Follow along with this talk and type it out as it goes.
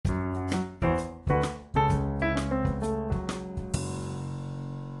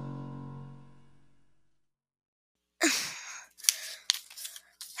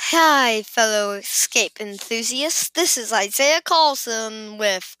Hi, fellow escape enthusiasts. This is Isaiah Carlson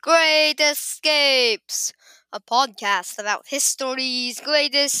with Great Escapes, a podcast about history's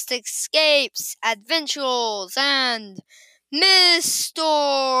greatest escapes, adventures, and mysteries.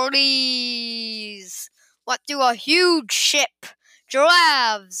 What do a huge ship,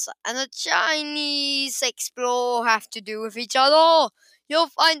 giraffes, and a Chinese explorer have to do with each other? You'll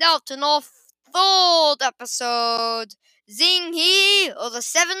find out in our third episode. Xing He or the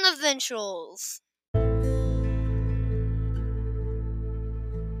Seven Adventures.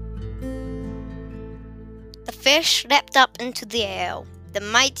 The fish leapt up into the air.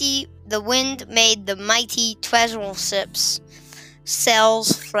 The wind made the mighty treasure ships'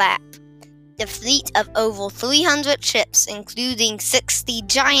 sails flap. The fleet of over 300 ships, including 60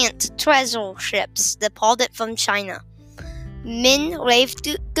 giant treasure ships, departed from China. Men waved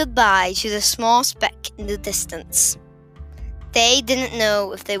goodbye to the small speck in the distance. They didn't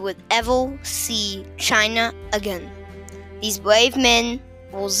know if they would ever see China again. These brave men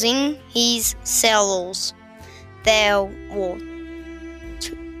were Xing He's sailors. There were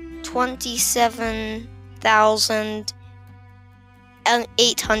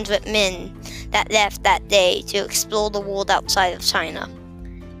 27,800 men that left that day to explore the world outside of China.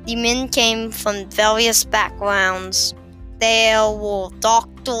 The men came from various backgrounds. There were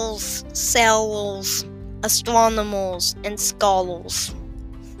doctors, sailors, astronomers, and scholars.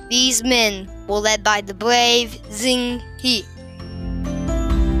 These men were led by the brave Xing He.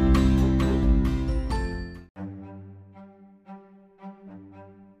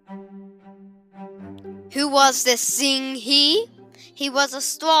 Who was this Xing He? He was a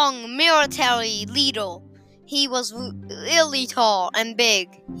strong military leader. He was really tall and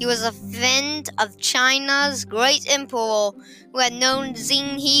big. He was a friend of China's great emperor who had known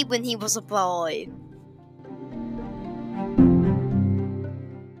Xing He when he was a boy.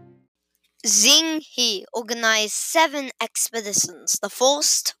 Xing He organized 7 expeditions. The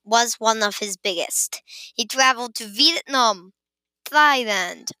first was one of his biggest. He traveled to Vietnam,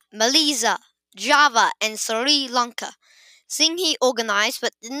 Thailand, Malaysia, Java, and Sri Lanka. Xing He organized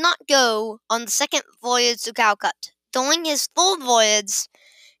but did not go on the second voyage to Calcutta. During his third voyage,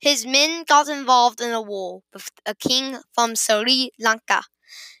 his men got involved in a war with a king from Sri Lanka.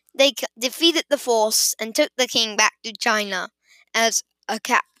 They defeated the force and took the king back to China as a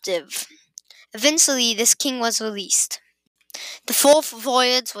captive. Eventually, this king was released. The fourth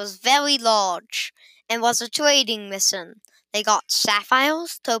voyage was very large and was a trading mission. They got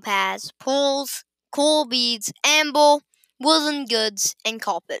sapphires, topaz, pearls, coral beads, amber, woolen goods, and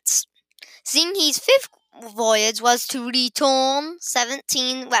carpets. Xing He's fifth voyage was to return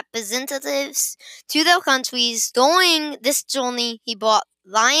 17 representatives to their countries. During this journey, he brought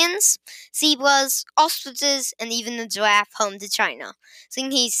lions, zebras, ostriches, and even a giraffe home to China.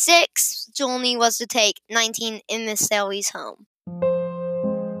 Xing He's sixth journey was to take 19 emissaries home.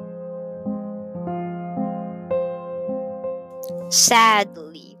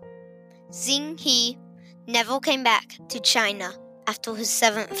 Sadly, Xing He never came back to China after his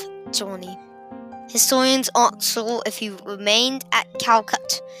 7th journey. Historians aren't sure if he remained at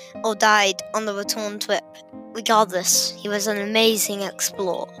Calcutta or died on the return trip. Regardless, he was an amazing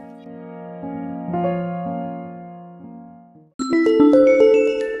explorer.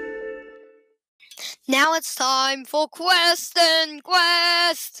 Now it's time for Quest and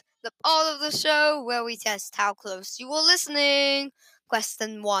Quest, the part of the show where we test how close you were listening.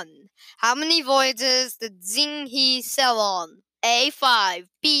 Question 1. How many voyages did Xing He sail on? A. 5,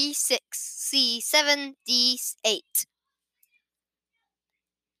 B. 6, C. 7, D. 8.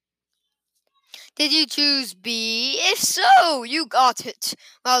 Did you choose B? If so, you got it.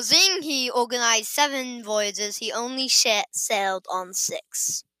 While Xing He organized 7 voyages, he only sailed on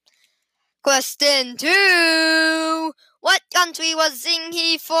 6. Question 2. What country was Xing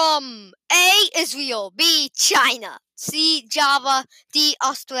He from? A. Israel, B. China, C. Java, D.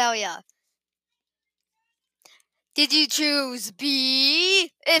 Australia. Did you choose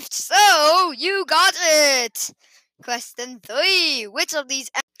B? If so, you got it. Question 3. Which of these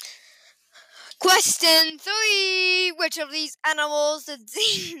animals did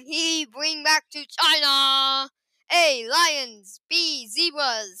Xing He bring back to China? A. Lions, B.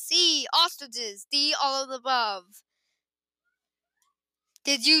 Zebras, C. Ostriches, D. All of the above.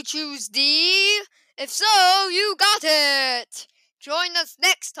 Did you choose D? If so, you got it! Join us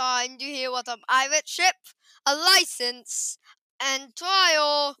next time to hear what a pirate ship, a license, and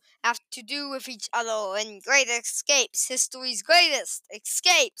trial have to do with each other in Great Escapes, history's greatest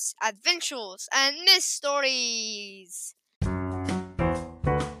escapes, adventures, and mysteries.